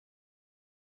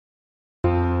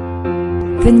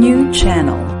The new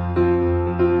channel.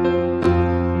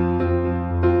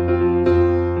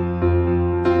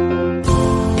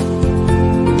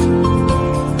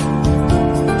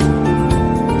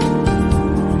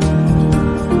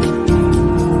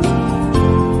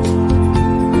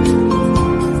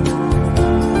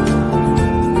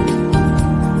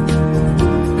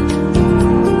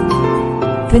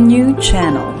 The new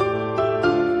channel.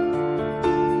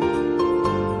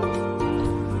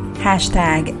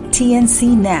 Hashtag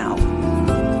TNC Now.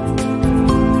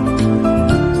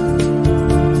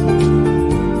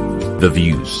 The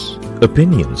views,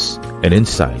 opinions, and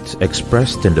insights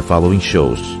expressed in the following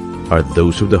shows are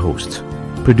those of the host,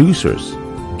 producers,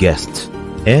 guests,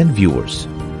 and viewers.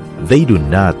 They do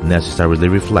not necessarily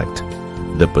reflect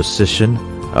the position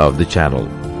of the channel.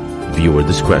 Viewer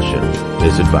discretion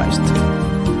is advised.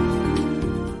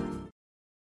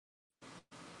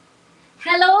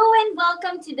 Hello and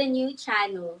welcome to the new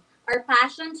channel. Our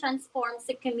passion transforms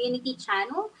a community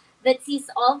channel that sees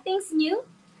all things new.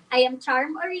 I am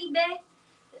Charm Oribe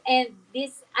and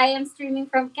I am streaming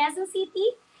from Quezon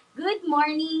City. Good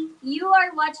morning. You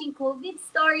are watching COVID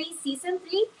Stories Season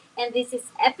 3 and this is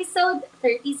episode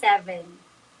 37.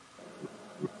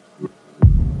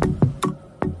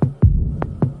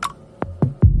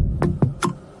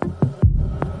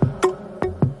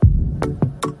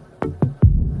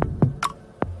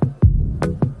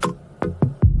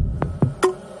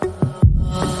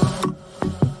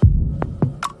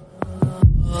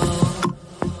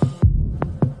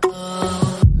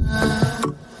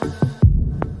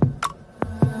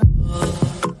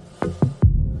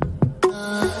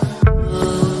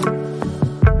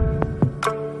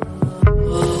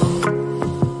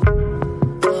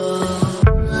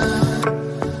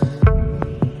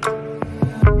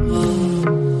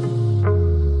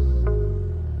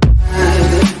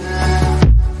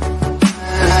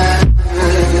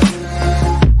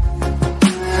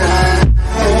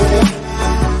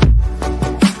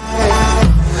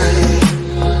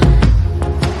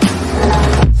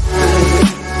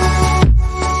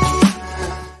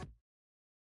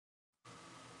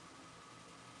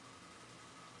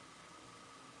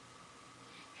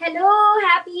 Hello!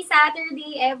 Happy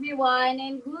Saturday, everyone,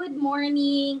 and good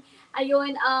morning.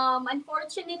 Ayun,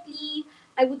 unfortunately,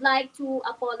 I would like to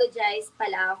apologize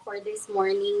pala for this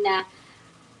morning na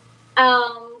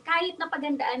kahit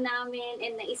napagandaan namin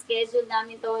and na-schedule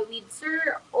namin to with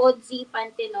Sir O.G.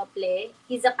 Pantinople.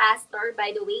 He's a pastor,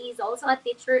 by the way. He's also a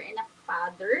teacher and a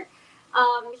father.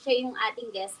 Siya yung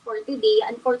ating guest for today.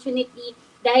 Unfortunately,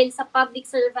 dahil sa public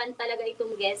servant talaga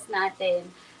itong guest natin,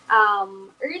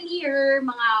 earlier,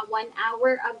 mga 1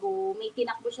 hour ago, may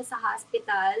tinakbo siya sa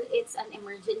hospital. It's an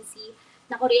emergency.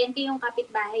 Nakuryente yung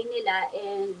kapitbahay nila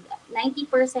and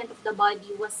 90% of the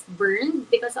body was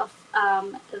burned because of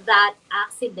that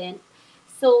accident.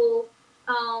 So,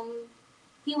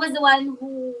 he was the one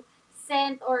who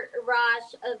sent or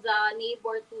rushed the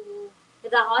neighbor to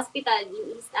the hospital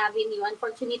in East Avenue.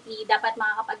 Unfortunately, dapat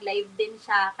makakapag-live din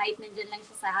siya kahit nandyan lang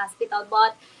siya sa hospital.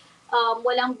 But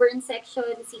walang burn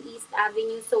section si East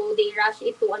Avenue, so they rushed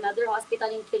it to another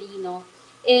hospital in Quirino.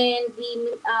 And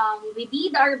we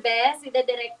did our best with the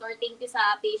director. Thank you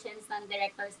sa patience ng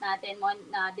directors natin,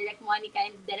 Direct Monica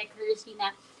and Direct Hershey,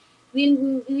 na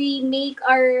we make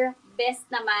our best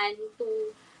naman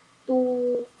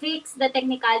to fix the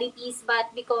technicalities,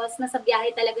 but because nasa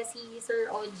biyahe talaga si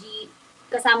Sir OG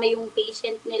kasama yung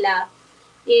patient nila,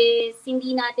 is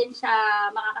hindi natin siya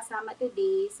makakasama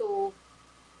today. So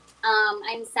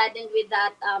I'm saddened with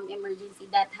that emergency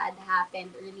that had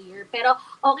happened earlier. Pero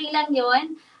okay lang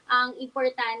yon. Ang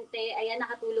importante, ayan,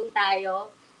 nakatulong tayo.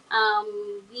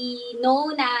 We know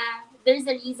na there's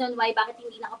a reason why bakit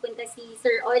hindi nakapunta si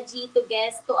Sir OG to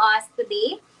guest to us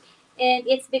today. And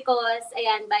it's because,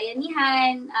 ayan,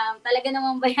 bayanihan. Talaga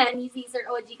namang bayani si Sir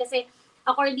OG kasi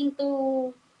according to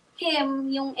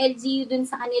him, yung LGU dun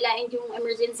sa kanila and yung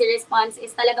emergency response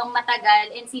is talagang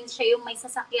matagal. And since siya yung may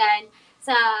sasakyan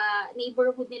sa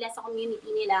neighborhood nila, sa community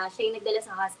nila, siya yung nagdala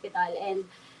sa hospital. And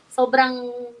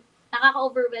sobrang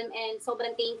nakaka-overwhelm and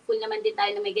sobrang thankful naman din tayo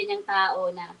na may ganyang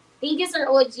tao na, thank you Sir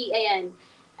OG, ayan,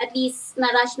 at least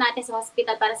na-rush natin sa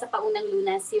hospital para sa paunang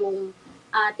lunas yung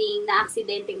ating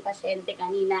na-aksidenteng pasyente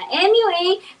kanina.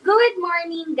 Anyway, good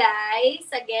morning guys!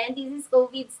 Again, this is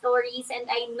COVID Stories and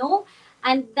I know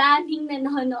ang daming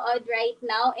nanonood right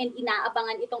now and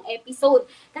inaabangan itong episode.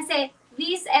 Kasi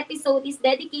this episode is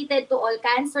dedicated to all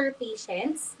cancer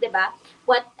patients, 'di ba?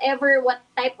 What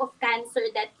type of cancer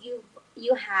that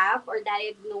you have or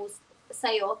diagnosed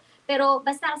sa'yo. Pero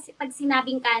basta pag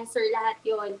sinabing cancer, lahat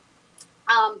 'yon.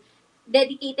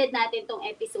 Dedicated natin tong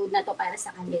episode na to para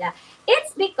sa kanila.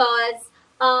 It's because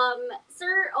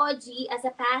Sir Oji, as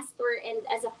a pastor and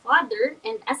as a father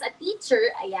and as a teacher,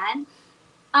 ayan,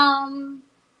 um,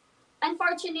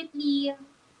 unfortunately,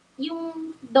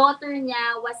 yung daughter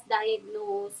niya was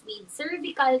diagnosed with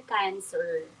cervical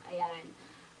cancer. Ayan.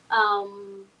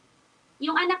 Um,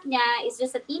 yung anak niya is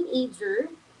just a teenager.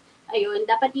 Ayun,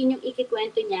 dapat yun yung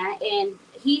ikikwento niya. And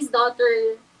his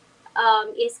daughter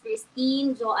is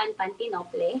Christine Joanne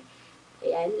Pantinople.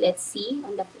 Ayan, let's see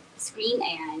on the screen.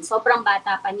 Ayan, sobrang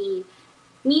bata pa ni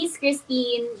Miss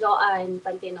Christine Joanne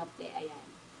Pantinople. Ayan.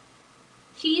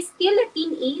 She is still a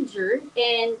teenager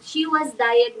and she was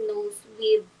diagnosed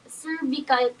with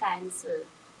cervical cancer.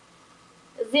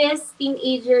 This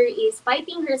teenager is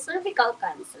fighting her cervical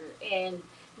cancer and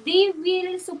they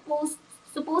will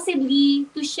supposedly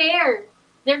to share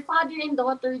their father and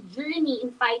daughter journey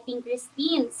in fighting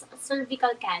Christine's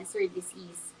cervical cancer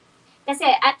disease. Kasi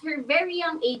at her very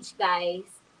young age, guys,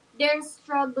 they're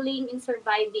struggling in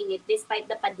surviving it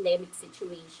despite the pandemic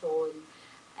situation.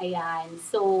 Ayan.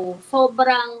 So,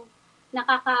 sobrang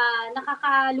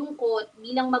nakakalungkot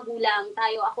bilang magulang.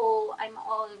 I'm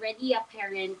already a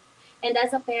parent. And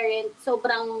as a parent,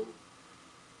 sobrang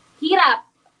hirap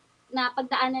na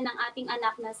pagdaanan ng ating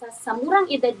anak na sa murang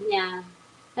edad niya,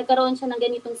 nagkaroon siya ng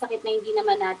ganitong sakit na hindi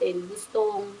naman natin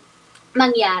gustong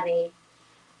mangyari.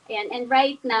 Ayan. And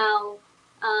right now,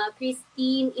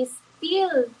 Christine is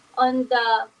still on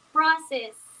the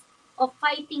process of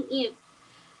fighting it.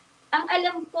 Ang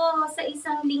alam ko, sa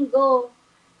isang linggo,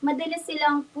 madalas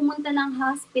silang pumunta ng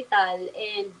hospital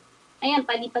and ayan,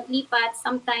 palipat-lipat,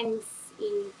 sometimes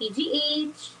in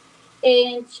PGH.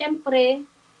 And syempre,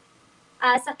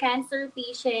 as a cancer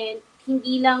patient,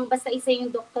 hindi lang basta isa yung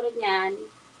doktor niyan.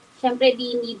 Syempre,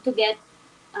 they need to get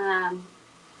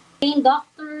trained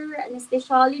doctor,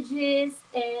 anesthesiologist,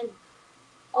 and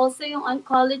also yung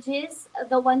oncologist,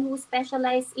 the one who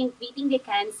specialized in treating the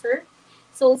cancer.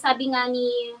 So, sabi nga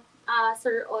ni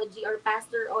Sir Oji or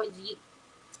Pastor Oji,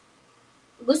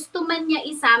 gusto man niya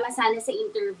isama sana sa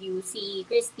interview si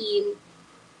Christine.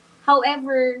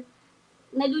 However,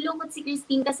 nalulungkot si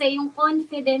Christine kasi yung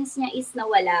confidence niya is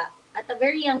nawala. At a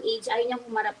very young age, ayaw niyang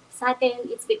humarap sa atin.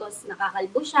 It's because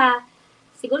nakakalbo siya.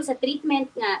 Siguro sa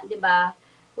treatment nga, di ba?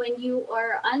 When you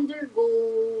are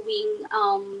undergoing,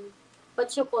 what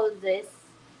you call this,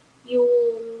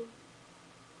 yung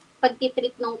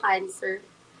pagtitreat ng cancer,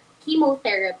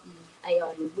 chemotherapy.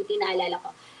 Ayun, buti naalala ko.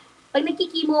 Pag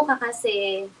nagkikimo ka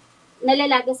kasi,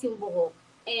 nalalagas yung buhok.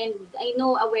 And I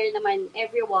know, aware naman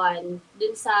everyone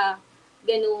dun sa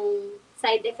ganung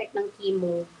side effect ng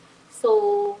chemo.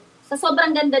 So, sa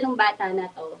sobrang ganda ng bata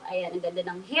na to, ayan, ang ganda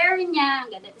ng hair niya,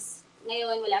 ang ganda,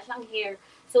 ngayon wala siyang hair.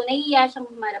 So, nahihiya siyang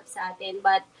humarap sa atin.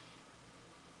 But,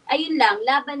 ayun lang,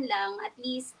 laban lang, at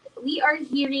least, we are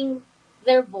hearing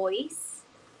their voice.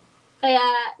 Kaya,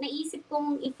 naisip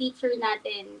kong i-feature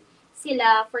natin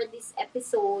sila for this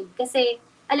episode. Kasi,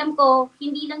 alam ko,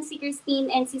 hindi lang si Christine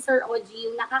and si Sir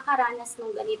Oji yung nakakaranas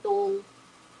ng ganitong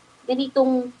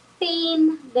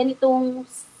pain, ganitong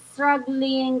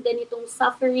struggling, ganitong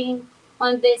suffering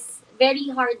on this very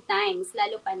hard times,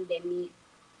 lalo pandemic.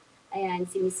 Ayan,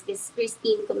 si Miss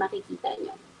Christine, kung makikita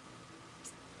nyo.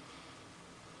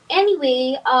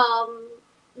 Anyway,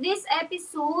 this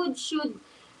episode should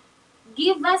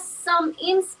give us some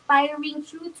inspiring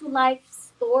true-to-life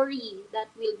story that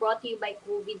will brought to you by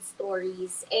COVID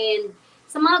Stories. And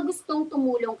sa mga gustong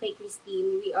tumulong kay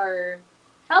Christine, we are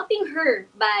helping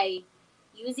her by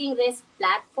using this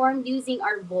platform, using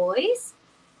our voice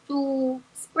to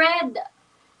spread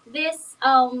this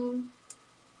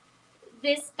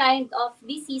this kind of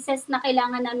diseases na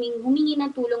kailangan naming humingi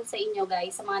ng tulong sa inyo,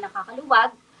 guys, sa mga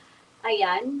nakakaluwag.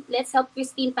 Ayan, let's help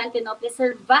Christine Pantinople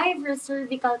survive her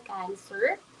cervical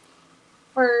cancer.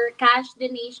 For cash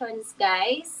donations,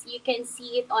 guys, you can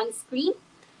see it on screen.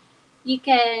 You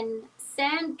can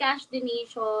send cash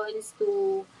donations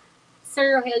to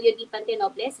Sir Rogelio D.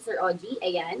 Pantinople, Sir Oji,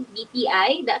 ayan,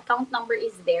 BPI, the account number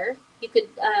is there. You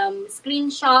could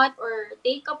screenshot or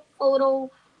take a photo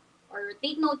or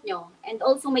take note nyo. And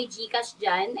also may GCash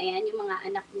dyan, ayan, yung mga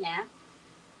anak niya.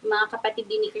 Mga kapatid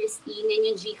din ni Christine,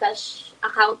 yan yung GCash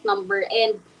account number.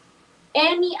 And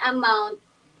any amount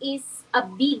is a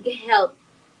big help.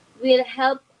 Will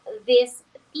help this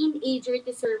teenager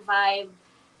to survive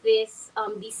this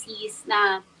disease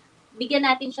na bigyan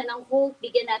natin siya ng hope,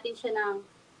 bigyan natin siya ng,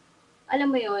 alam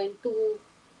mo yon, to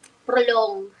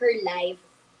prolong her life.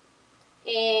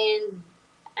 And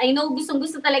I know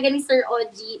gustong-gusto talaga ni Sir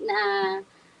Oji na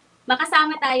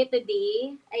makasama tayo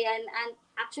today. Ayan, and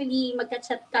actually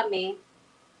magka-chat kami.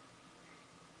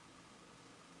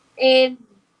 And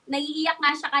naiiyak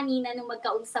nga siya kanina nung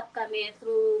magkausap kami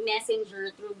through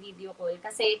messenger, through video call.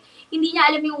 Kasi hindi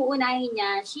niya alam yung uunahin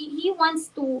niya. He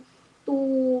wants to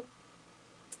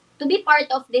be part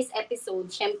of this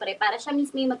episode, syempre, para siya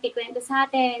mismo yung magkikwento sa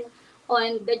atin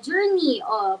on the journey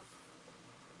of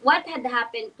what had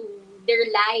happened to their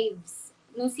lives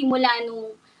nung simula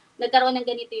nung nagkaroon ng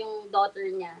ganito yung daughter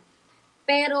niya.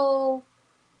 Pero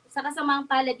sa kasamang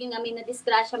palad yung namin na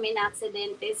disgrasya, may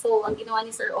na-aksidente. So, ang ginawa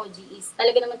ni Sir OG is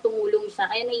talaga naman tumulong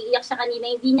siya. Kaya naiiyak siya kanina.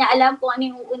 Hindi niya alam kung ano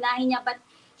yung uunahin niya. But,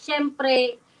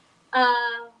 syempre,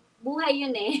 buhay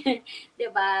yun eh.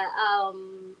 Diba?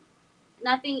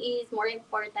 Nothing is more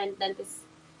important than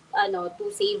to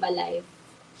save a life.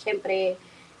 Syempre,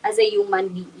 as a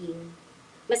human being,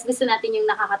 mas gusto natin yung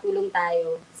nakakatulong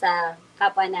tayo sa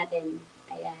kapwa natin.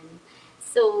 Ayan.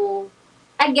 So,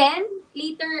 again,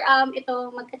 later,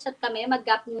 magka-chat kami,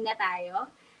 mag-gap muna tayo.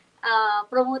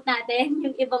 Promote natin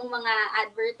yung ibang mga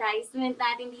advertisement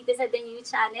natin dito sa The New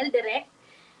Channel, direct.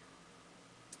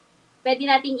 Pwede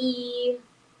natin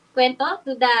i-kwento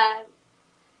to the,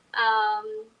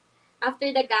 after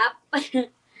the gap,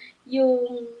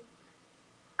 yung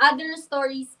other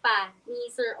stories pa ni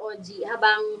Sir OG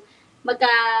habang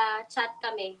magka-chat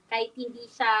kami. Kahit hindi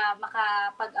siya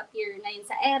makapag-appear ngayon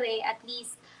sa ere, at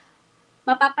least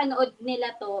mapapanood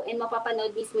nila to and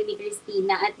mapapanood mismo ni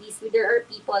Christina. At least there are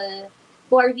people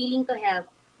who are willing to help,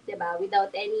 diba?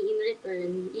 Without any in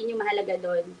return. Yun yung mahalaga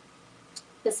doon,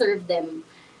 to serve them.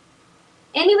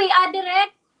 Anyway,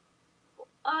 Direct,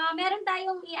 meron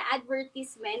tayong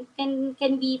i-advertisement.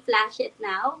 Can we flash it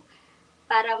now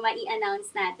para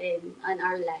mai-announce natin on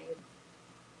our live?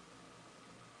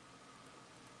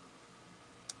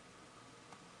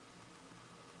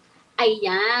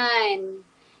 Ayan.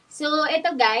 So,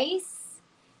 ito guys,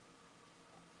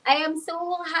 I am so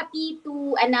happy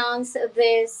to announce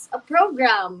this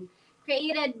program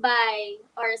created by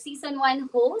our Season 1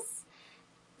 host,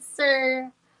 Sir,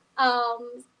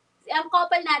 ang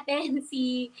couple natin,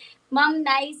 si Ma'am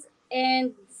Nice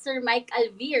and Sir Mike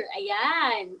Alvir.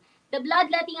 Ayan. The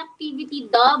bloodletting activity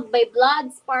dubbed by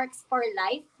Blood Sparks for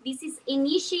Life. This is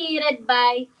initiated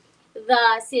by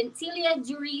the Centilla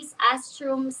Juris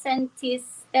Astrum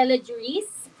Centis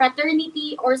Telejuris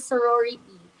Fraternity or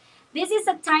Sorority. This is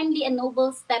a timely and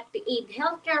noble step to aid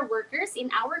healthcare workers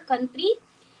in our country.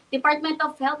 Department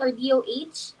of Health or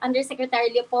DOH,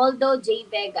 Undersecretary Leopoldo J.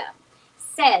 Vega,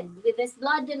 said, with this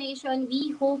blood donation,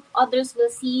 we hope others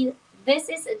will see this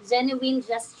is a genuine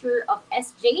gesture of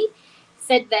SJ,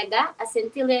 said Vega, a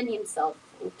Centillian himself.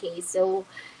 Okay, so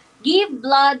give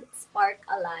blood, spark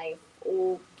a life.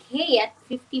 Okay, at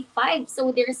 55.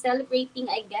 So they're celebrating,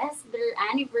 I guess, their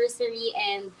anniversary,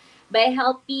 and by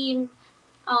helping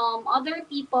other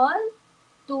people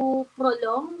to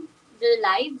prolong their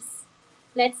lives,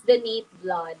 let's donate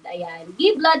blood. Ayan.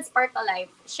 Give blood, spark a life.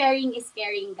 Sharing is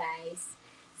caring, guys.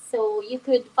 So you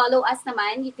could follow us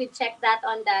naman. You could check that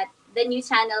on the New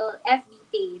Channel FB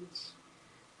page.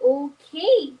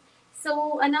 Okay.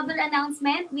 So another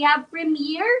announcement. We have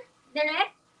premiere,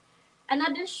 direct.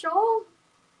 Another show.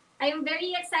 I am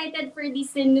very excited for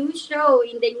this new show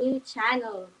in the New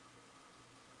Channel.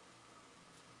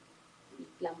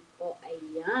 Wait lang po.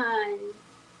 Ayan.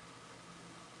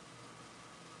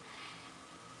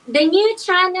 The New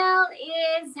Channel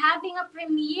is having a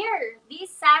premiere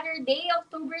this Saturday,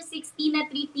 October 16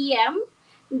 at 3 p.m.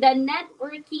 The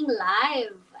Networking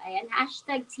Live. Ayan,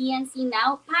 hashtag TNC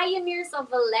Now, Pioneers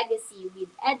of a Legacy with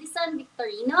Edison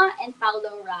Victorino and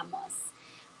Paulo Ramos.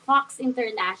 Fox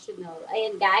International.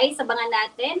 Ayan guys, abangan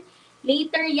natin.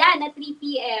 Later yan, at 3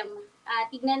 p.m.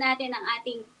 Tignan natin ang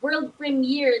ating world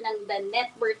premiere ng The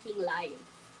Networking Live.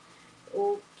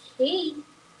 Okay.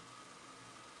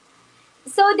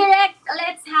 So direct,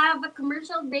 let's have a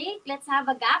commercial break. Let's have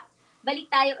a gap. Balik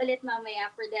tayo ulit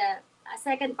mamaya for the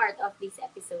second part of this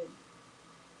episode.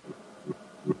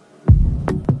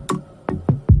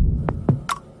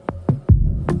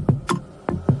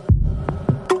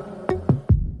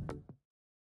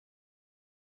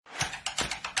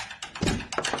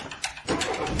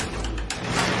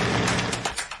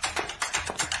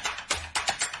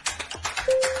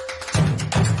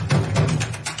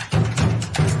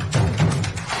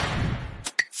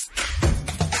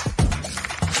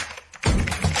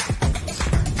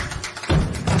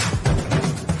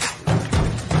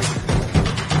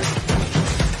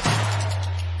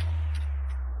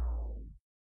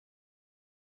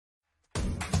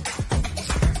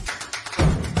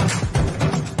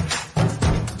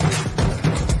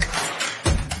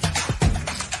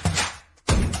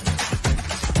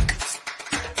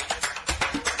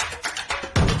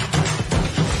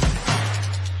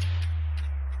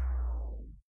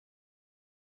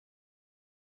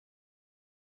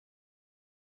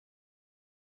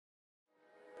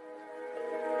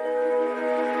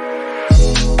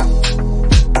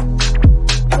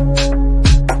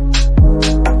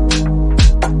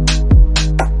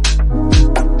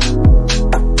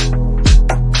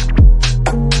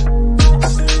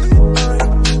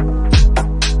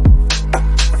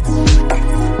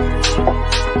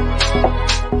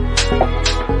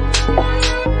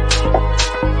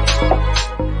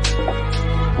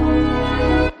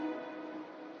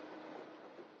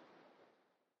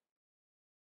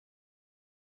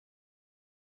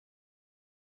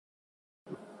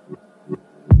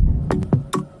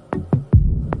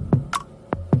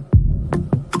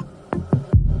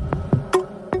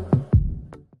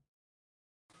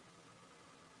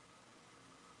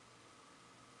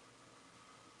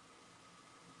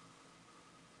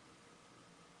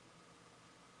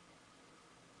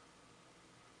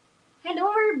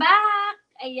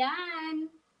 Ayan.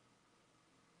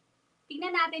 Tingnan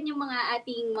natin yung mga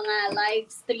ating mga live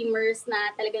streamers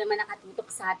na talaga naman nakatutok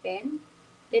sa atin.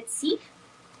 Let's see.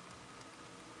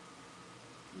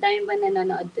 Dahil ba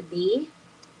nanonood today?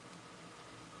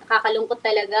 Nakakalungkot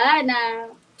talaga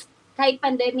na kahit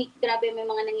pandemic, grabe may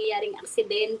mga nangyayaring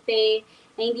aksidente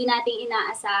na hindi natin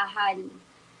inaasahan.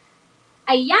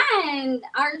 Ayan!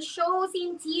 Our shows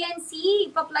in TNC,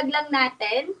 ipa-plug lang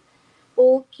natin.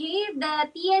 Okay,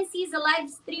 the TNC is a live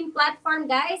stream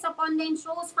platform, guys, of online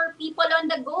shows for people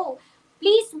on the go.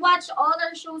 Please watch all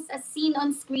our shows as seen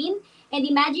on screen and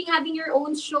imagine having your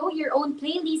own show, your own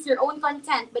playlist, your own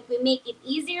content, but we make it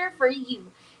easier for you.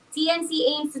 TNC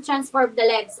aims to transform the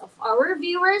lives of our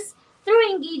viewers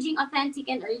through engaging,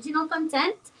 authentic, and original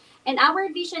content. And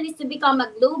our vision is to become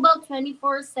a global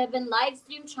 24/7 live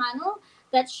stream channel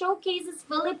that showcases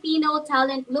Filipino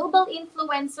talent, global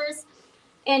influencers,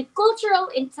 and cultural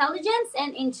intelligence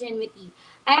and ingenuity.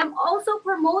 I am also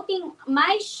promoting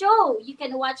my show. You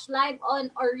can watch live on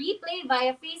or replay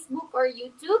via Facebook or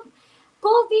YouTube.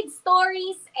 COVID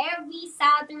Stories every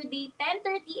Saturday,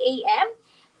 10:30 a.m.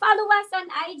 Follow us on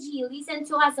IG. Listen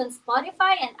to us on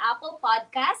Spotify and Apple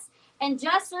Podcasts. And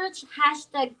just search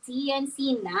hashtag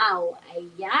TNC now.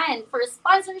 Ayan. For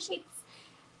sponsorships,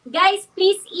 guys,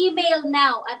 please email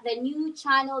now at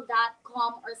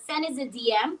thenewchannel.com or send us a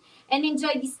DM and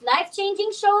enjoy these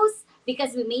life-changing shows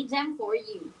because we made them for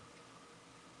you.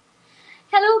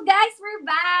 Hello guys, we're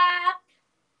back!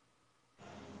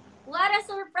 What a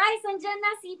surprise! Andyan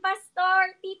na si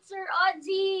Pastor, Teacher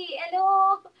Oji.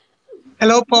 Hello!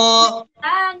 Hello po!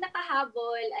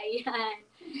 Nakahabol. Ayan.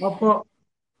 Opo.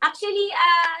 Actually,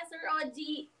 Sir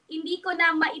Oji, hindi ko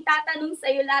na maitatanong sa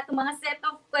iyo lahat ng mga set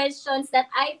of questions that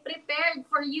I prepared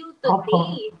for you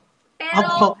today.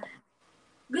 Pero,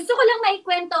 gusto ko lang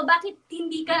maikwento, bakit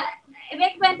hindi ka,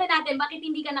 ikwento natin, bakit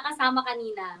hindi ka nakasama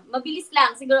kanina? Mabilis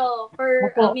lang, siguro,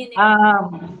 per minute.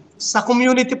 Sa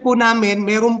community po namin,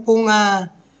 meron pong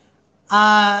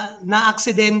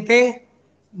na-aksidente,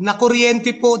 na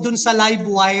kuryente po dun sa live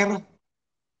wire.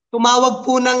 Tumawag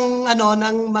po ng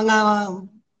mga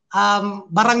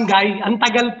barangay, ang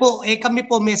tagal po, kami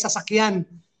po may sasakyan.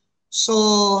 So,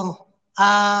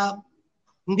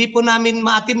 hindi po namin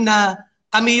maatim na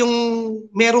kami yung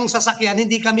merong sasakyan,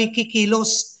 hindi kami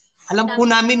kikilos. Alam po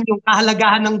namin yung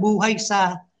kahalagahan ng buhay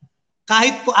sa,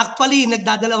 kahit po, actually,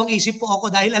 nagdadalawang isip po ako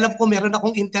dahil alam ko meron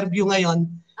akong interview ngayon.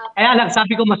 Kaya lang,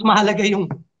 sabi ko, mas mahalaga yung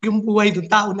buhay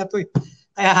ng tao na to.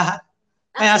 Kaya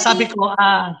actually, sabi ko,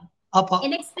 opo.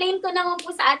 In-explain ko naman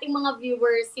po sa ating mga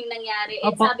viewers yung nangyari.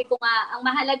 At sabi ko nga, ang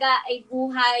mahalaga ay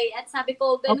buhay. At sabi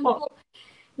ko, ganun po.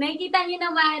 Nakikita niyo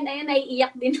naman, ayun,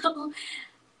 naiiyak din ako.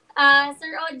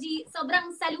 Sir Oji,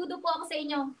 sobrang saludo po ako sa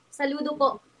inyo. Saludo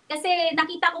po. Kasi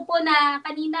nakita ko po na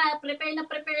kanina, prepare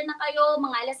na kayo.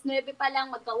 Mga alas 9 pa lang,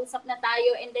 magkausap na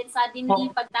tayo. And then suddenly,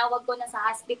 pagtawag ko na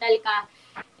sa hospital ka.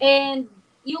 And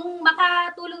yung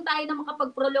makatulong tayo na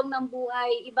makapag-prolong ng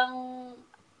buhay, ibang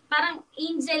parang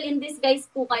angel in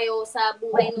disguise po kayo sa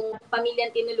buhay ng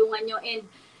pamilyang tinulungan nyo. And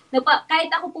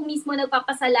kahit ako po mismo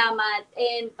nagpapasalamat.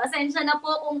 And pasensya na po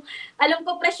kung alam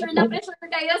ko pressure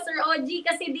kayo, Sir Oji,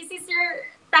 kasi this is your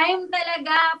time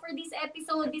talaga for this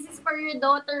episode. This is for your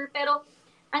daughter. Pero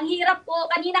ang hirap po.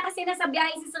 Kanina kasi nasa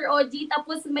biyahe si Sir Oji,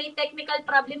 tapos may technical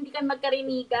problem, di kami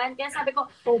magkarinigan. Kaya sabi ko,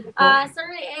 Sir,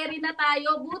 eri na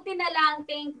tayo. Buti na lang,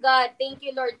 thank God. Thank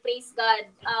you, Lord. Praise God.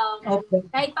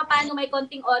 Kahit pa paano may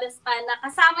konting oras pa,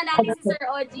 nakasama natin si Sir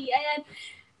Oji. Ayan.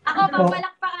 Ako,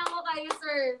 papalakpakan ko kayo,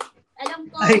 Sir.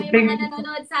 Alam ko, may mga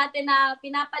nanonood sa atin na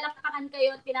pinapalakpakan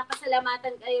kayo at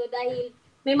pinapasalamatan kayo dahil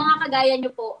may mga kagaya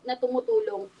nyo po na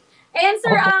tumutulong. Ayan,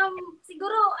 Sir,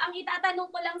 siguro, ang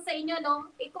itatanong ko lang sa inyo, no,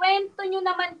 ikwento nyo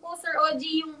naman po, Sir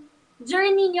Oji, yung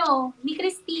journey nyo ni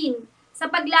Christine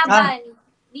sa paglaban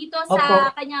dito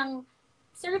sa kanyang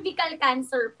cervical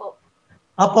cancer po.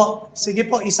 Opo, sige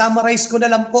po, i-summarize ko na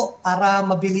lang po para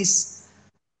mabilis.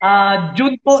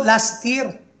 June po, last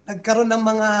year, nagkaroon ng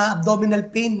mga abdominal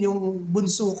pain yung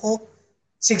bunso ko.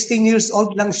 16 years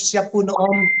old lang siya po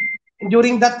noon.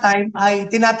 During that time, ay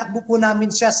tinatakbo po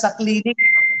namin siya sa clinic,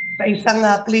 sa isang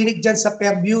clinic dyan sa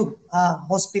Fairview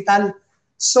Hospital.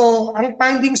 So, ang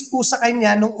findings po sa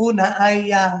kanya nung una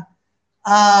ay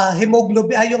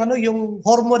hemoglobin, yung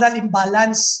hormonal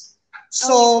imbalance.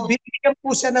 So, binibigyan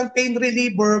po siya ng pain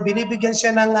reliever, binibigyan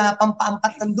siya ng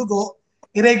pampaampat ng dugo.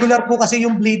 Irregular po kasi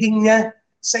yung bleeding niya.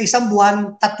 Sa isang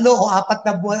buwan, 3 o 4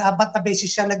 na beses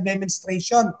siya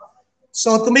nagme-menstruation.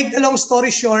 So, to make the long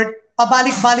story short,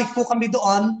 pabalik-balik po kami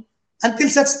doon until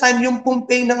such time yung pong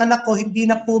pain ng anak ko hindi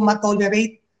na po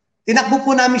matolerate. Tinakbo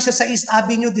po namin siya sa East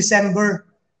Avenue December.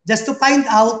 Just to find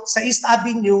out, sa East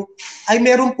Avenue, ay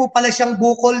meron po pala siyang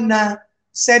bukol na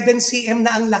 7 cm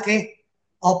na ang laki.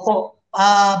 Opo,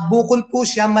 bukol po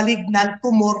siya, malignant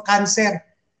tumor, cancer.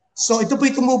 So ito po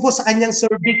tumubo sa kanyang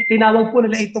cervix. Tinawag po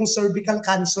nila itong cervical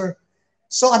cancer.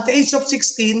 So at the age of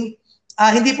 16,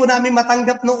 hindi po namin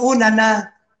matanggap noong una na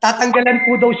tatanggalan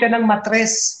po daw siya ng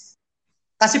matres.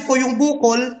 Kasi po yung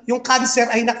bukol, yung cancer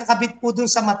ay nakakabit po dun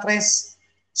sa matres.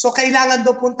 So kailangan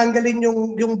daw po tanggalin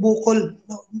yung bukol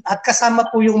at kasama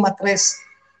po yung matres.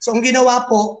 So ang ginawa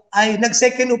po ay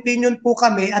nag-second opinion po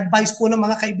kami, advice po ng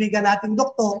mga kaibigan nating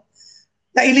doktor,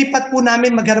 na ilipat po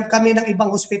namin, maghanap kami ng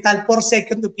ibang hospital for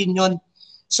second opinion.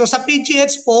 So sa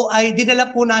PGH po ay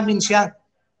dinala po namin siya.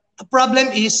 The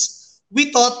problem is,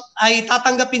 we thought ay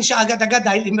tatanggapin siya agad-agad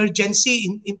dahil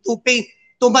emergency, in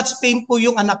too much pain po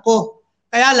yung anak ko.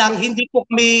 Kaya lang, hindi po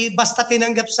kami basta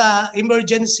tinanggap sa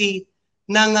emergency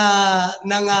ng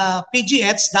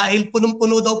PGH dahil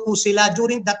punong-puno daw po sila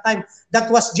during that time.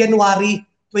 That was January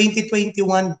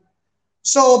 2021.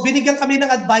 So binigyan kami ng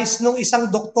advice nung isang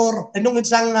doktor,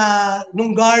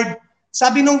 nung guard.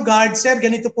 Sabi nung guard, sir,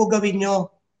 ganito po gawin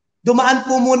nyo. Dumaan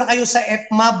po muna kayo sa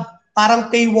FMAB,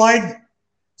 parang pay ward.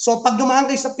 So pag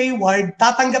dumaan kayo sa pay ward,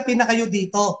 tatanggapin na kayo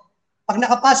dito. Pag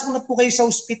nakapasok na po kayo sa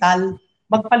ospital,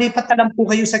 magpalipat na lang po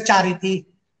kayo sa charity.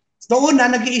 Noong una,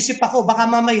 nag-iisip ako, baka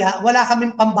mamaya wala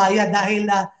kaming pambaya dahil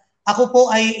ako po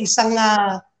ay isang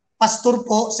pastor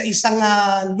po sa isang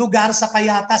lugar sa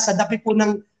Payatas, sa dapi po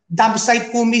ng dump site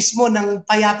po mismo ng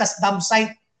Payatas dump site.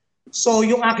 So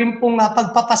yung akin pong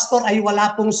pagpapastor ay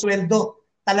wala pong sweldo.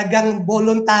 Talagang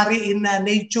voluntary in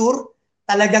nature,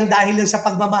 talagang dahil sa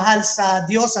pagmamahal sa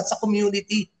Diyos at sa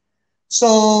community.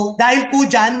 So dahil po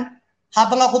dyan,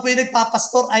 habang ako po yung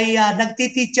nagpapastor ay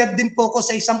nagtiteacher din po ako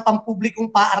sa isang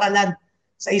pampublikong paaralan,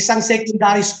 sa isang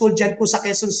secondary school dyan po sa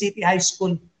Quezon City High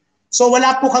School. So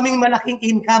wala po kaming malaking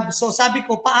income. So sabi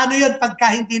ko, paano yun pagka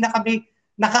hindi na kami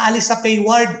nakaalis sa pay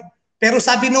ward? Pero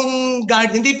sabi nung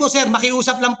guard, hindi po sir,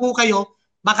 makiusap lang po kayo,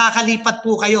 makakalipat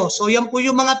po kayo. So yan po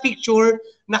yung mga picture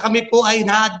na kami po ay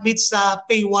na-admit sa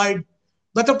pay ward.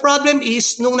 But the problem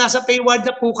is, nung nasa pay ward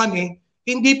na po kami,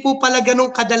 hindi po pala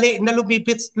ganun kadali na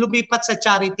lumipat sa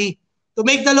charity. To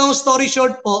make the long story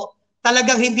short po,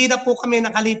 talagang hindi na po kami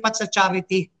nakalipat sa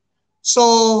charity.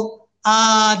 So,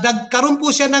 nagkaroon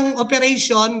po siya ng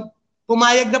operation,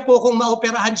 pumayag na po kung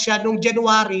maoperahan siya noong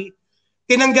January,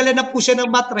 tinanggalan na po siya ng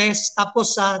matres,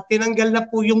 tapos tinanggal na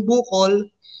po yung bukol,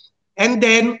 and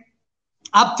then,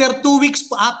 after 2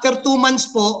 months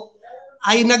po,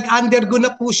 ay nag-undergo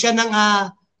na po siya ng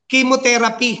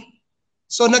chemotherapy.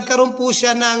 So nagkaroon po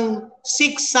siya ng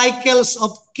 6 cycles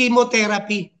of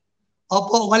chemotherapy.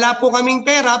 Opo, wala po kaming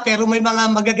pera pero may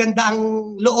mga magaganda ang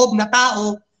loob na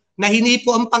tao na hini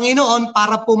po ang Panginoon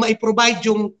para po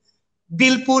ma-provide yung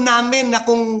bill po namin na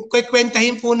kung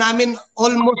kukwentahin po namin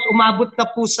almost umabot na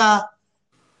po sa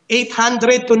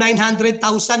 800 to 900,000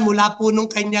 mula po nung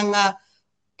kanyang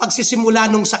pagsisimula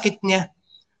nung sakit niya.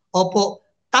 Opo.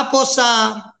 Tapos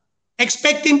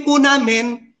expecting po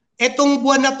namin etong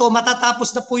buwan na to,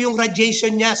 matatapos na po yung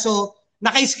radiation niya. So,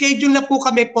 naka-schedule na po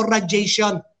kami for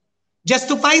radiation. Just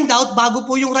to find out, bago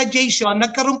po yung radiation,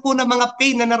 nagkaroon po ng mga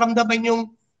pain na naramdaman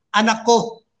yung anak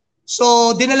ko.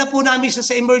 So, dinala po namin siya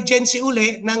sa emergency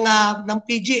uli ng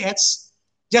PGH.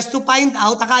 Just to find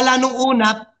out, akala nung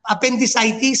una,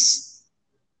 appendicitis.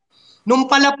 Nung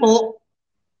pala po,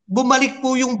 bumalik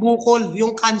po yung bukol,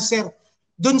 yung cancer.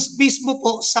 Doon mismo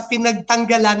po sa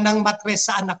pinagtanggalan ng matres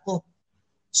sa anak ko.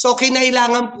 So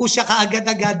kinailangan po siya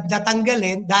kaagad-agad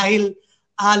natanggalin dahil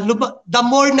the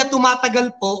more na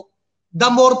tumatagal po,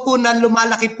 the more po na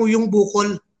lumalaki po yung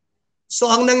bukol. So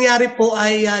ang nangyari po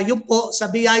ay yun po, sa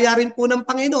biyaya rin po ng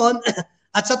Panginoon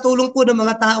at sa tulong po ng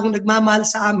mga taong nagmamahal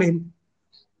sa amin,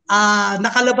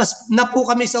 nakalabas na po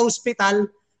kami sa ospital,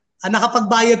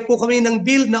 nakapagbayad po kami ng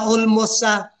bill na almost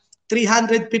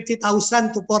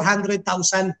 350,000 to 400,000.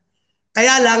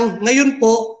 Kaya lang, ngayon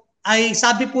po, ay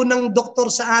sabi po ng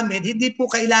doktor sa amin, hindi po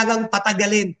kailangang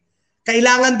patagalin.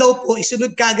 Kailangan daw po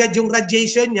isunod kagad yung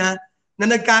radiation niya na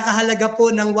nagkakahalaga po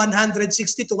ng 160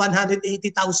 to 180,000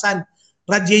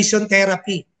 radiation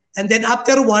therapy. And then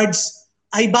afterwards,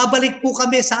 ay babalik po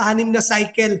kami sa 6 na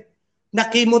cycle na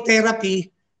chemotherapy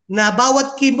na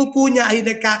bawat chemo po niya ay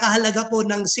nagkakahalaga po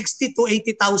ng 60 to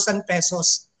 80,000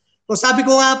 pesos. So sabi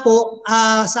ko nga po,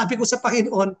 sabi ko sa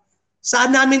Panginoon,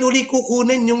 saan namin uli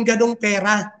kukunin yung ganong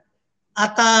pera?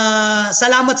 At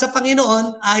salamat sa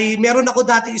Panginoon ay meron ako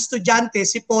dati estudyante,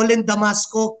 si Pauline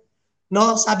Damasco.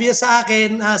 No? Sabi niya sa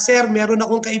akin, sir, meron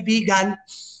akong kaibigan,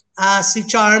 si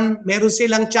Charm, meron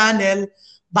silang channel,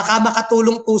 baka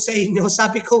makatulong po sa inyo.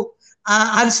 Sabi ko,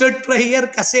 answered prayer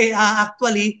kasi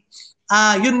actually,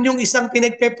 yun yung isang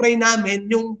pinagpe-pray namin,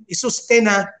 yung isustain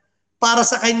para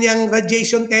sa kanyang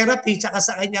radiation therapy tsaka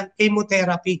sa kanyang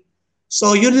chemotherapy.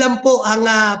 So yun lang po ang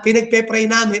pinagpe-pray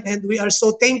namin, and we are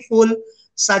so thankful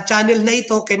sa channel na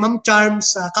ito kay Ma'am Charm,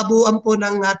 sa kabuuan po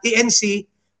ng TNC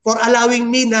for allowing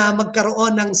me na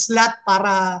magkaroon ng slot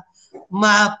para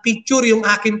ma-picture yung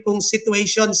akin pong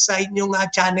situation sa inyong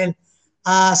channel.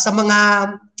 Sa mga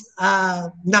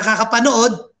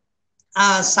nakakapanood,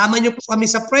 sama niyo po kami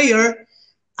sa prayer,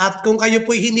 at kung kayo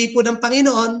po'y hinipo ng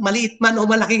Panginoon, maliit man o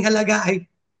malaking halaga, ay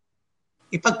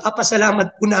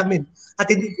ipagpapasalamat po namin at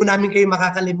hindi po namin kayo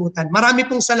makakalimutan. Marami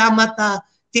pong salamat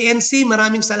TNC,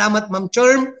 maraming salamat Ma'am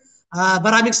Charm,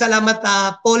 maraming salamat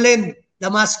Pauline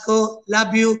Damasco,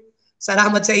 love you,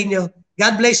 salamat sa inyo.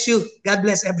 God bless you, God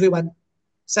bless everyone.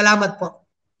 Salamat po.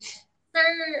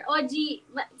 Sir Oji,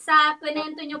 sa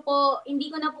kwento nyo po,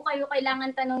 hindi ko na po kayo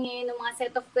kailangan tanongin ng mga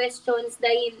set of questions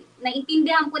dahil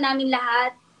naintindihan po namin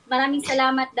lahat. Maraming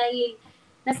salamat dahil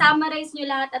na-summarize nyo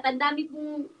lahat at ang dami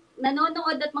pong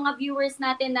nanonood at mga viewers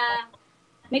natin na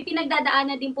may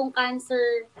pinagdadaanan din pong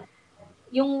cancer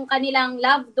yung kanilang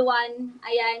loved one.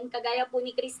 Ayan, kagaya po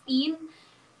ni Christine.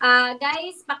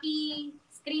 Guys,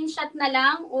 paki-screenshot na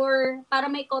lang or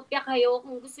para may kopya kayo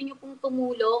kung gusto nyo pong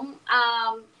tumulong.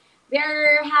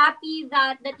 We're happy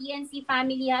that the TNC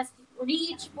family has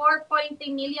reached 4.3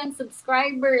 million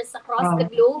subscribers across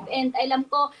the globe. And alam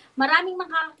ko, maraming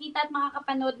makakakita at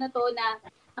makakapanood na to na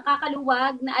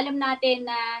nakakaluwag, na alam natin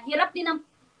na hirap din ang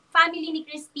family ni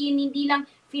Christine, hindi lang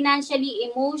financially,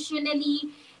 emotionally,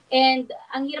 and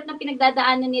ang hirap ng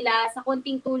pinagdadaanan nila. Sa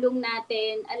konting tulong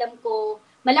natin, alam ko,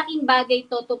 malaking bagay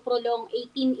to prolong a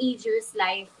teenager's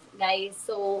life, guys.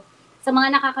 So, sa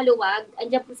mga nakakaluwag,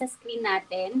 andyan po sa screen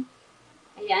natin.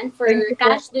 Ayan, for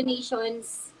cash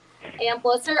donations. Ayan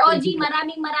po. Sir Oji,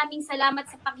 maraming salamat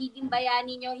sa pagiging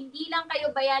bayani nyo. Hindi lang kayo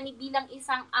bayani bilang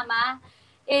isang ama.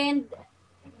 And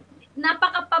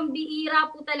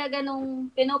napakapambiira po talaga nung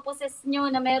pinoposes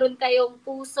nyo na meron kayong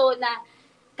puso na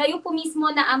kayo po mismo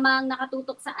na amang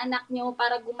nakatutok sa anak nyo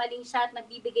para gumaling siya at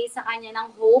nagbibigay sa kanya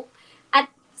ng hope.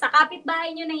 At sa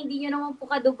kapitbahay nyo na hindi nyo naman po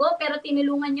kadugo, pero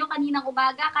tinulungan nyo kaninang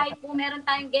umaga, kahit po meron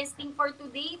tayong guesting for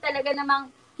today, talaga namang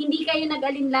hindi kayo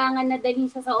nag-alinlangan na dalhin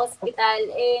siya sa hospital.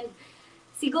 And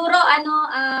siguro,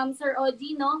 Sir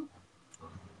Oji, no?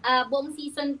 Buong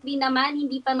season 3 naman,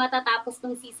 hindi pa matatapos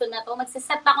tong season na to.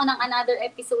 Magsaset ako ng another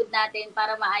episode natin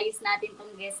para maayos natin tong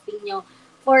guesting nyo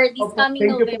for this coming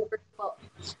November po.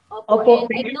 Opo.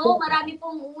 And I know, marami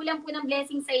pong uulam po ng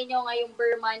blessing sa inyo ngayong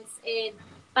Burr months. And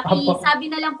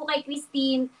pakisabi na lang po kay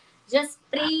Christine, just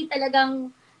pray talagang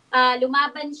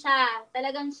lumaban siya.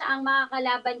 Talagang siya ang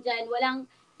makakalaban dyan. Walang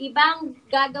ibang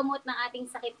gagamot ng ating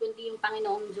sakit kundi yung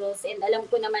Panginoong Diyos. And alam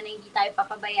ko naman na hindi tayo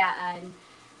papabayaan.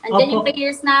 Andyan yung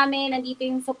prayers namin, nandito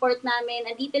yung support namin.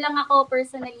 Andito lang ako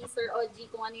personally, Sir Oji,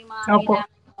 kung ano yung mga kailangan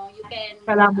mo. You can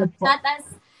chat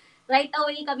us right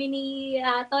away. Kami ni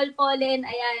Tol Pauline.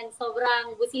 Ayan,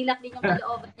 sobrang busilak din yung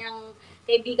kalooban niyang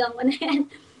kaibigan ko na yan.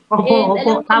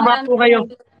 Opo, tama po kayo.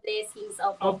 Blessings.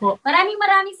 Opo.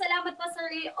 Maraming salamat po,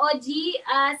 Sir Oji.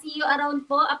 See you around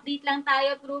po. Update lang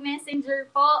tayo through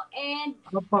Messenger po. And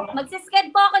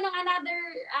magsisked po ako ng another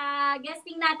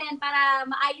guesting natin para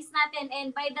maayos natin.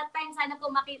 And by that time, sana po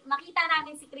makita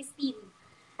namin si Christine.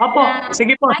 Opo,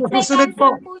 sige po. Sa susunod po.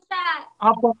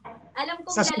 Opo. Alam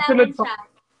kong lalaban siya.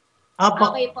 Opo,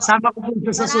 okay po. Sama ko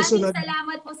po sa susunod. Maraming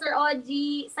salamat po, Sir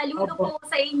Oji. Saludo po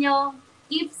sa inyo.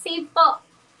 Keep safe po.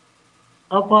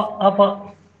 Opo.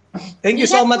 Thank you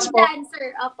so much po.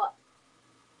 Sir. Opo.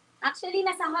 Actually,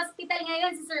 nasa hospital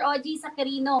ngayon si Sir Oji sa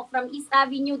Quirino. From East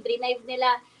Avenue, drive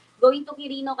nila going to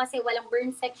Quirino kasi walang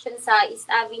burn section sa East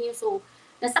Avenue. So,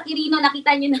 nasa Quirino,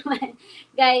 nakita nyo naman.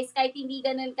 Guys, kahit hindi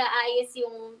ganun kaayos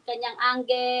yung kanyang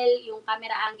angle, yung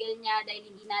camera angle niya dahil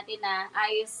hindi natin na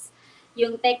ayos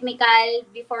yung technical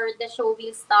before the show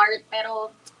will start.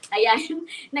 Pero, ayan,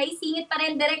 naisingit pa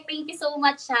rin. Direct, thank you so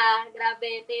much ha.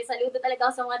 Grabe, saludo talaga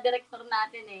ako sa mga director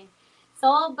natin eh.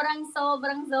 Sobrang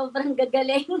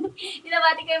gagaling.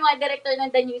 Binabati ko yung mga director ng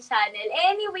The News Channel.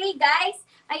 Anyway, guys,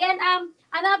 ayan,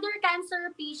 another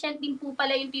cancer patient din po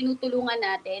pala yung tinutulungan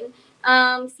natin.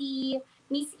 Si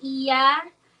Miss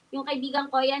Iya, yung kaibigan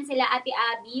ko yan, sila Ate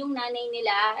Abby, yung nanay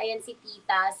nila, ayan si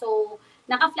Tita. So,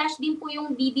 naka-flash din po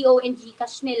yung BDO and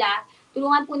GCash nila.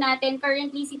 Tulungan po natin.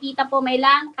 Currently, si Tita po may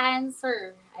lung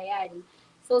cancer. Ayan.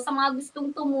 So, sa mga gustong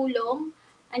tumulong,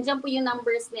 andyan po yung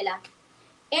numbers nila.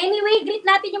 Anyway, greet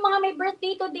natin yung mga may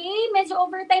birthday today. Medyo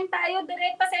overtime tayo.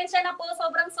 Direct, pasensya na po.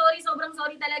 Sobrang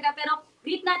sorry talaga. Pero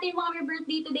greet natin yung mga may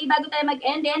birthday today bago tayo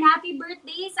mag-end. And happy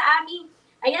birthday sa aming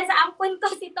Ayan, sa ampun ko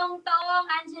si Tongtong,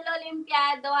 Angelo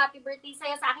Olimpiado, happy birthday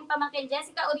sa'yo. Sa aking pamangkin,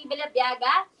 Jessica Uribe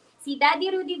Labiaga, si Daddy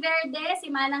Rudy Verde,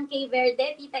 si Manang K.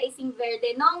 Verde, Tita Ising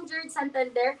Verde, Nong George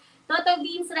Santander, Toto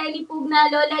Vince, Riley Pugna,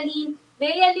 Lola Lynn,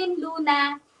 Bea Lynn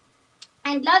Luna,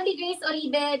 and lovely Grace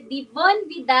Oribe, Divon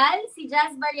Vidal, si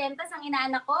Jazz Barrientos, ang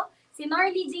inaanak ko, si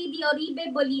Norly J.D.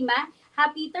 Oribe Bolima,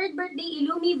 happy third birthday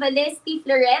Ilumi Valesti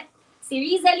Floret, si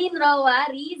Rizalyn Roa,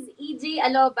 Riz, E.J.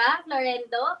 Aloba,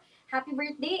 Florendo, happy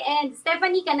birthday, and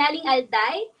Stephanie Canaling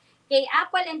Alday, kay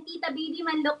Apple and Tita Baby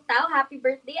Manloktaw, happy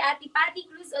birthday, Ate Patty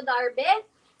Cruz Odarbe,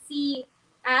 si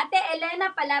Ate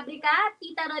Elena Palabrica,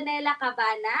 Tita Ronela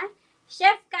Cabana,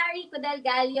 Chef Carrie Cudel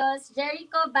Galios,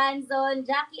 Jericho Banzon,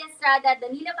 Jackie Estrada,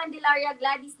 Danilo Candelaria,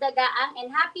 Gladys Dagaang,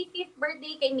 and happy 5th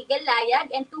birthday kay Miguel Layag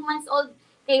and 2 months old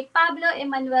kay Pablo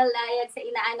Emmanuel Layag sa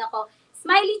inaanak ko.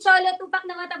 Smiley Cholo, Tupak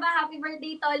na Mataba, happy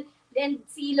birthday tol. Then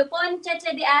si Lupon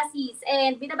Cheche de Asis.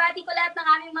 And binabati ko lahat ng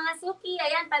aming mga suki.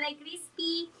 Ayan, Panay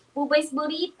Crispy, Buboy's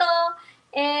Burrito,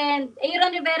 and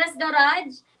Aaron Rivera's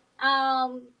Garage.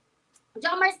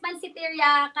 Jomars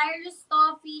Pansiteria, Kairos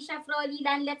Coffee, Chef Rolly,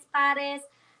 Lanlets Pares,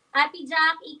 Ate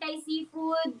Jack, Ikay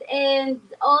Seafood, and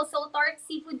also Torque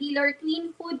Seafood Dealer,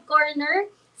 Clean Food Corner,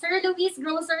 Sir Luis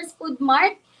Grocers Food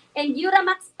Mart, and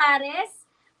Duramax Pares,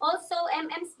 also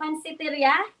MM's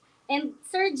Pansiteria, and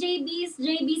Sir JB's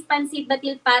Pansit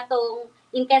Batil Patong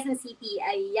in Quezon City.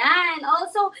 Ayan.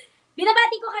 Also,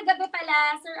 binabati ko kagabi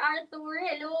pala, Sir Arthur.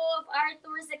 Hello,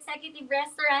 Arthur's Executive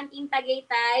Restaurant in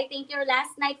Tagaytay. Thank you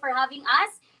last night for having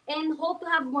us and hope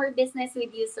to have more business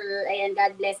with you, sir. Ayan,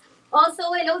 God bless. Also,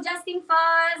 hello, Justin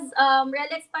Faz,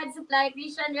 Relex Pad Supply,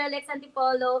 Christian Relex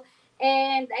Antipolo,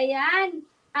 and ayan,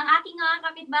 ang aking mga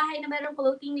kapitbahay na mayroong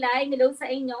clothing line. Hello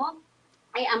sa inyo.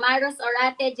 Ay Amaros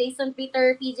Orate, Jason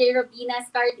Peter, PJ Robina,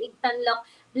 Scarred Igtanlok,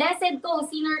 Blessed Co,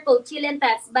 Senior Co, Chill and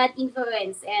Tats, Bad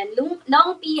Influence, and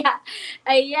Long Pia.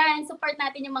 Ayan, support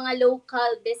natin yung mga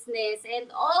local business.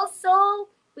 And also,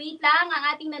 wait lang, ang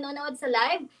ating nanonood sa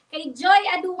live, kay Joy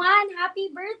Aduan, happy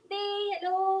birthday!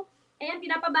 Hello! Ayan,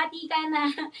 pinapabati ka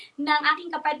na ng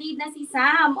aking kapatid na si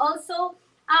Sam. Also,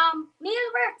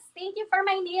 Nailworks, thank you for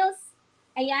my nails.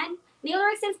 Ayan,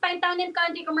 Nailworks in Spine Town and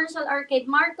Country Commercial Arcade,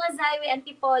 Marcos Highway,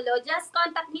 Antipolo. Just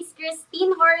contact Miss Christine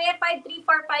Hore,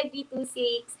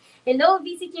 5345326. Hello,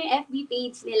 visit yung FB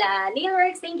page nila.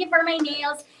 Nailworks, thank you for my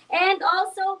nails. And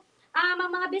also, ang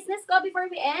mga business ko before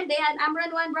we end, ayan, Amran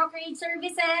One Brokerage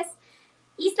Services,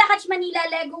 Isla Catch Manila,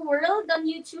 Lego World on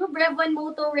YouTube, Rev1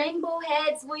 Moto, Rainbow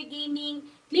Heads, Boy Gaming,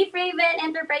 Cliff Raven,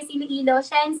 Enterprise Iloilo,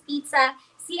 Shen's Pizza,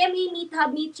 CME Meat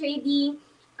Hub, Meat Trading.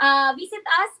 Visit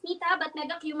us, Meet Hub at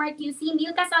Mega Qmart QC,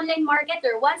 Milkas Online Market,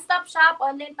 or one-stop shop,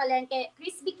 online palengke,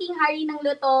 Crispy King Hari ng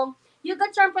Lutong, Yuga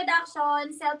Charm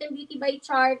Production, Health and Beauty by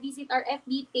Char. Visit our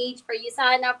FB page for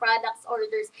Yusana products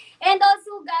orders. And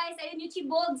also guys, ayun yung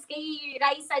Chibogs kay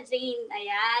Raisa Jane.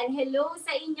 Ayan, hello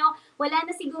sa inyo. Wala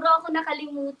na siguro ako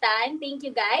nakalimutan. Thank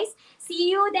you guys.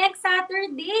 See you next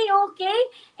Saturday, okay?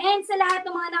 And sa lahat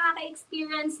ng mga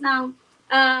nakaka-experience ng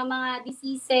mga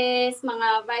diseases,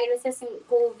 mga viruses, yung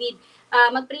COVID.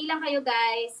 Mag-pray lang kayo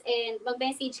guys and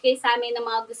mag-message kayo sa amin ng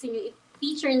mga gusto nyo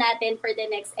i-feature natin for the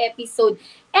next episode.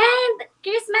 And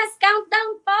Christmas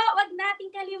countdown po! Wag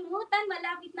nating kalimutan,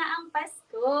 malapit na ang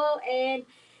Pasko and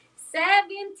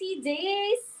 70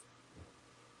 days.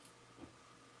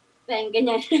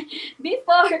 Ganyan.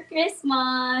 Before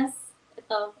Christmas.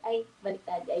 Ito, ay,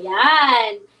 baliktad.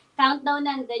 Ayan. Countdown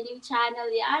ng the new channel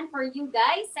yan for you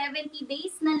guys. 70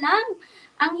 days na lang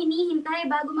ang hinihintay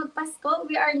bago magpasko.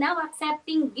 We are now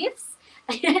accepting gifts.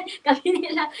 Ayan, kami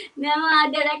nila, na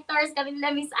mga directors, kami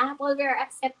nila Miss Apple, we are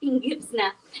accepting gifts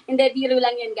na. Hindi, biro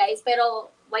lang yan guys.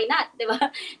 Pero why not, di ba?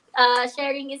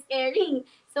 Sharing is caring.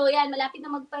 So yan, malapit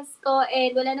na magpasko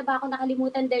and wala na ba ako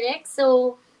nakalimutan direct?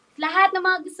 So lahat ng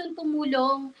mga gustong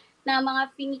tumulong na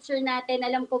mga furniture natin,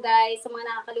 alam ko guys, sa mga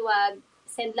nakakaluwag,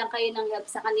 send lang kayo ng help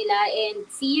sa kanila and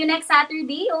see you next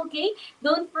Saturday, okay?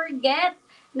 Don't forget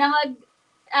na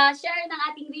mag-share ng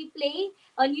ating replay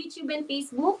on YouTube and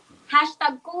Facebook.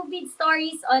 #COVID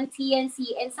Stories on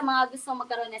TNC. And sa mga gusto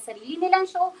magkaroon ng sarili nilang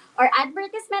show or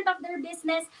advertisement of their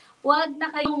business, wag na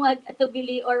kayong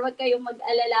mag-atubili or wag kayong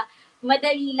mag-alala.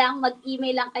 Madali lang,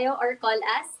 mag-email lang kayo or call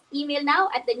us. Email now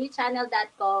at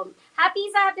thenewchannel.com. Happy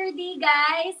Saturday,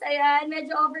 guys! Ayan,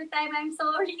 medyo overtime. I'm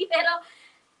sorry. Pero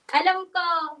alam ko,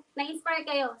 na-inspire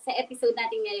kayo sa episode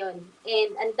natin ngayon.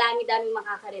 And ang dami-dami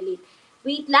makaka-relate.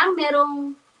 Wait lang,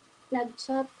 merong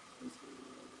nag-chat.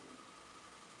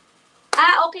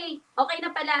 Okay. Okay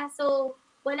na pala. So,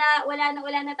 wala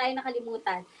na tayo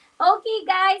nakalimutan. Okay,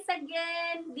 guys.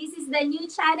 Again, this is the new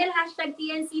channel,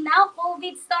 #TNC Now,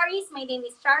 COVID Stories. My name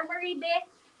is Char Maribe.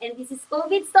 And this is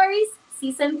COVID Stories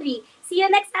Season 3. See you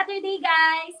next Saturday,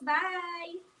 guys.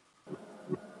 Bye!